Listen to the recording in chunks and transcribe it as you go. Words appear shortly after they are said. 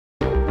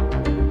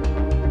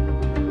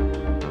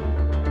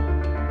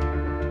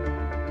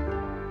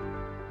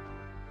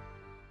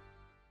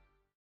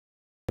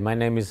My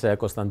name is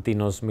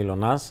Constantinos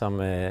Mylonas.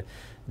 I'm a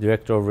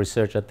Director of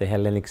Research at the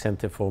Hellenic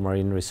Center for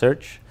Marine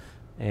Research,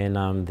 and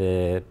I'm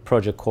the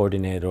project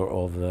coordinator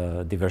of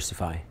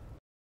DIVERSIFY.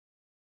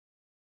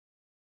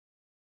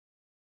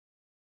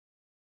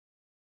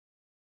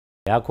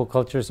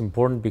 Aquaculture is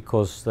important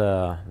because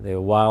the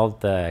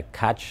wild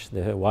catch,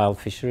 the wild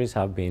fisheries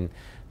have been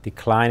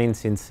declining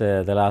since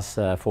the last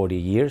 40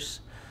 years.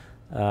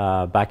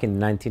 Back in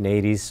the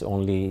 1980s,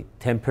 only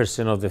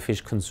 10% of the fish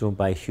consumed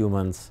by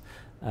humans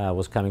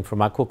was coming from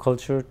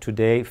aquaculture.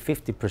 Today,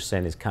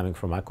 50% is coming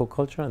from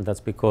aquaculture, and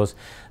that's because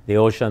the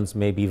oceans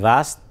may be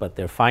vast, but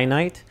they're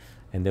finite,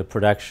 and their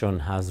production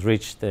has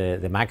reached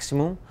the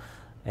maximum,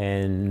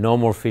 and no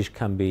more fish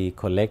can be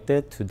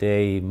collected.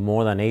 Today,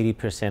 more than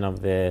 80%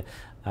 of the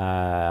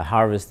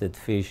harvested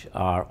fish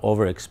are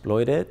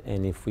overexploited,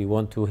 and if we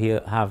want to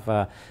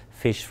have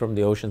fish from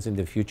the oceans in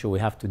the future, we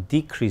have to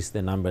decrease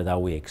the number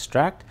that we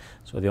extract.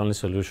 So the only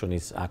solution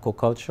is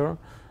aquaculture.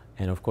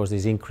 And of course,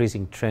 this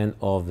increasing trend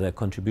of the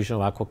contribution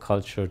of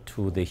aquaculture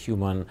to the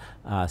human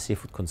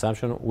seafood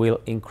consumption will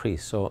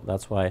increase. So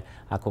that's why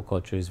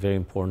aquaculture is very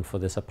important for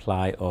the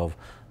supply of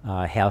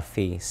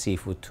healthy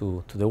seafood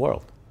to the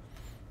world.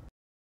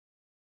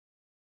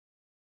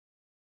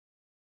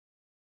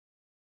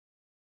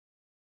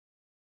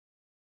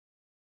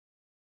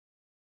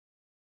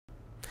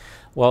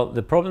 Well,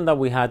 the problem that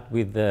we had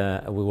with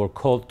we were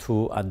called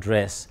to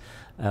address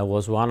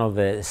was one of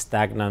the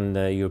stagnant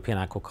European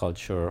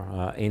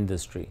aquaculture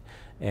industry.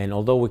 And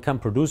although we can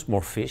produce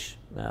more fish,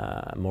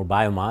 more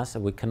biomass,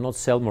 we cannot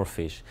sell more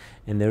fish.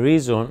 And the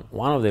reason,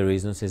 one of the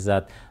reasons, is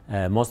that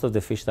most of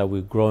the fish that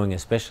we're growing,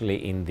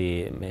 especially in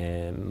the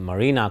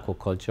marine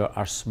aquaculture,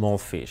 are small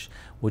fish,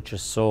 which are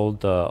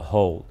sold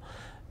whole.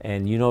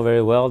 And you know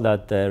very well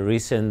that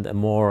recent,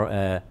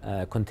 more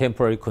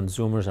contemporary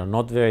consumers are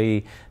not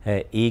very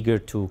eager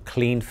to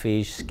clean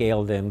fish,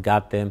 scale them,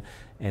 gut them,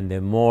 and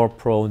they're more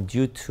prone,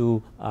 due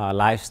to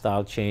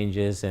lifestyle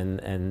changes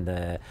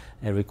and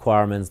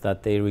requirements,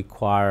 that they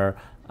require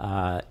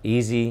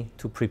easy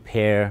to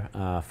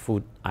prepare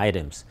food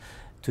items.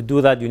 To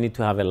do that, you need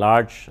to have a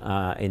large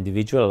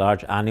individual, a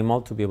large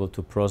animal, to be able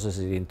to process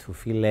it into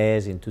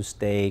fillets, into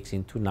steaks,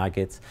 into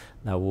nuggets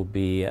that will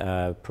be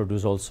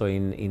produced also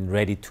in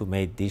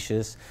ready-to-made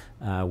dishes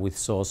with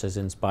sauces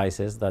and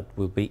spices that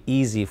will be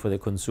easy for the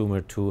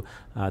consumer to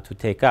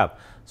take up.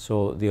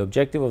 So the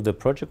objective of the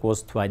project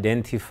was to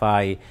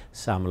identify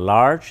some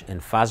large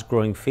and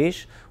fast-growing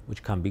fish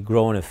which can be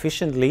grown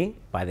efficiently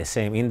by the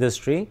same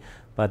industry,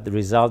 but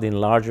result in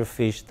larger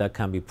fish that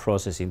can be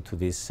processed into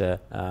these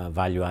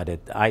value-added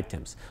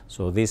items.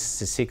 So these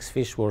 6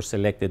 fish were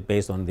selected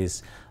based on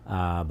this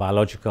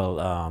biological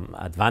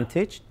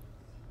advantage.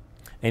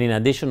 And in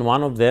addition,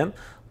 one of them,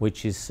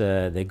 which is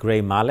the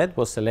gray mallet,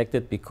 was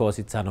selected because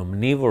it's an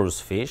omnivorous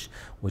fish,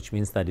 which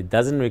means that it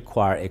doesn't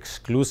require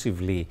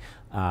exclusively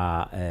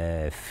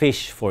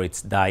fish for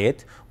its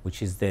diet,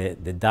 which is the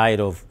diet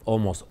of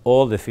almost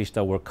all the fish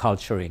that we're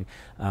culturing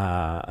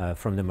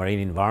from the marine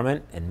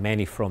environment, and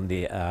many from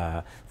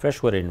the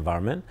freshwater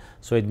environment.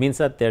 So it means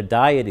that their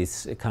diet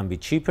can be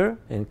cheaper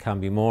and can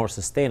be more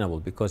sustainable,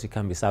 because it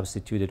can be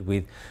substituted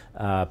with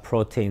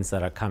proteins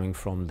that are coming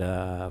from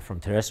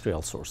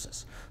terrestrial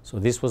sources. So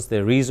this was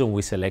the reason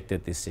we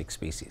selected these 6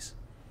 species.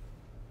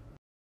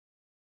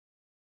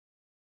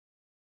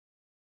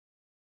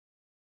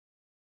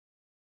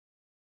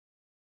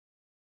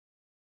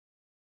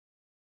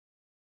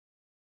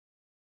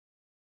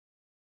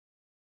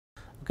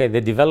 Okay,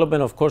 the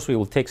development, of course, we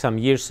will take some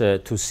years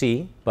to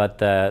see, but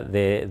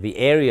the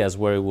areas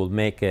where it will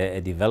make a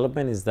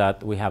development is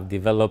that we have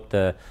developed,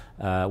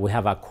 we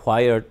have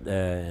acquired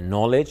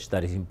knowledge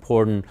that is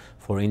important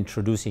for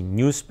introducing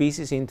new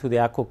species into the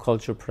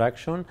aquaculture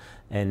production,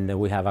 and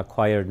we have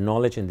acquired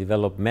knowledge and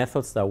developed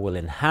methods that will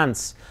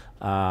enhance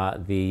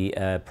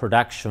the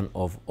production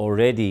of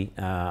already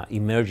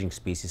emerging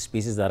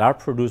species that are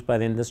produced by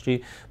the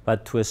industry,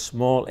 but to a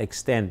small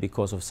extent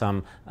because of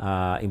some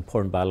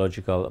important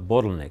biological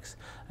bottlenecks.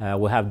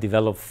 We have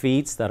developed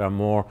feeds that are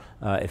more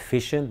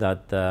efficient,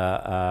 that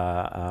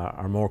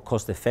are more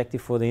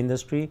cost-effective for the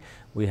industry.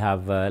 We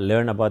have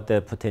learned about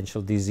the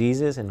potential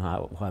diseases and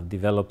have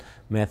developed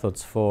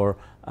methods for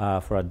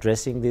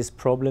addressing these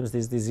problems,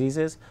 these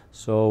diseases.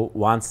 So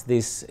once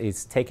this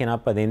is taken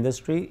up by the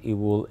industry, it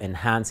will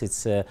enhance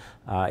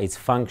its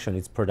function,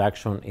 its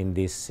production in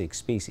these 6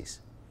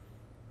 species.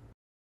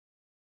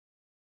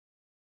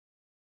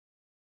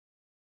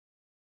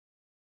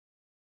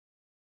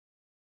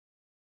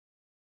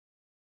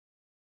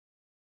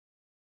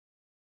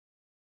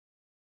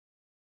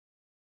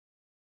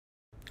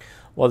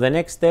 Well, the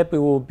next step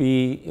will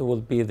be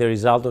the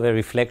result of a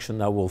reflection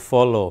that will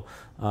follow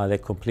the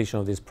completion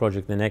of this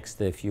project the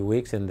next few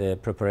weeks and the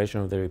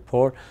preparation of the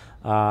report.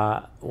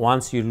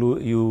 Once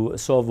you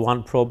solve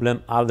one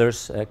problem,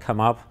 others come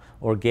up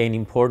or gain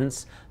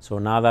importance. So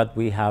now that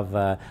we have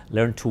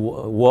learned to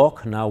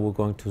walk, now we're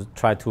going to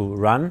try to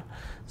run.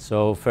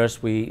 So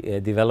first we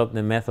developed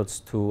the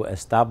methods to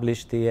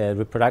establish the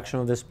reproduction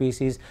of the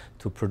species,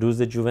 to produce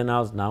the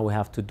juveniles. Now we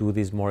have to do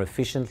this more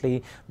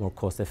efficiently, more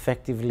cost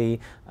effectively,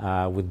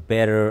 with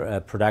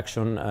better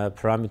production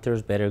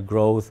parameters, better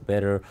growth,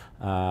 better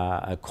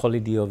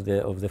quality of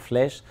the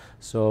flesh.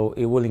 So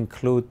it will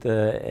include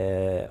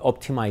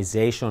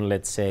optimization,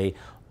 let's say,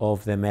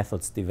 of the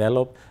methods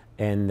developed.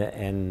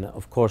 And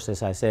of course,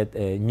 as I said,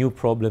 new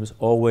problems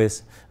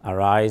always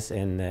arise,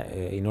 and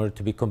in order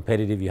to be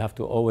competitive, you have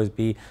to always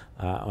be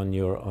on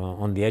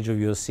the edge of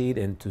your seat,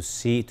 and to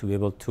be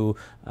able to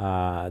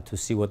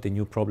see what the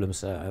new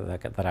problems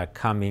that are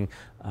coming,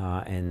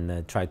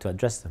 and try to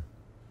address them.